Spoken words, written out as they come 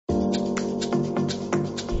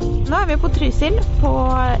Nå vi på Trysil på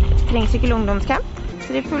Terrengsykkelcamp.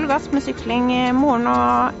 Så det full gass med sykling morgen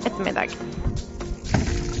og ettermiddag.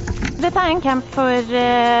 Dette en camp for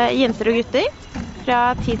jenter og gutter fra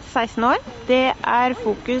 10 til 16 år. Det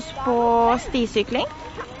fokus på stisykling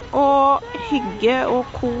og hygge og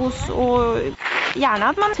kos og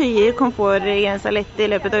gjerne at man tøyer komfortgrensa litt i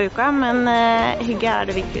løpet av uka, men hygge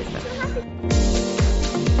det viktigste.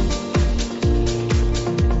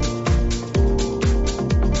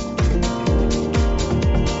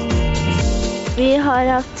 Vi har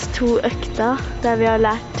hatt 2 økter der vi har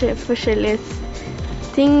lært forskjellige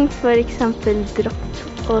ting, for eksempel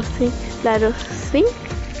dropp og lære oss sving.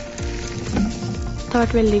 Det har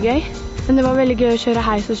vært veldig gøy, men det var veldig gøy å kjøre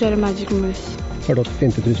heis og kjøre Magic Moose. Har du hatt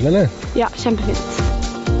fint i Trysil, eller? Ja, kjempefint.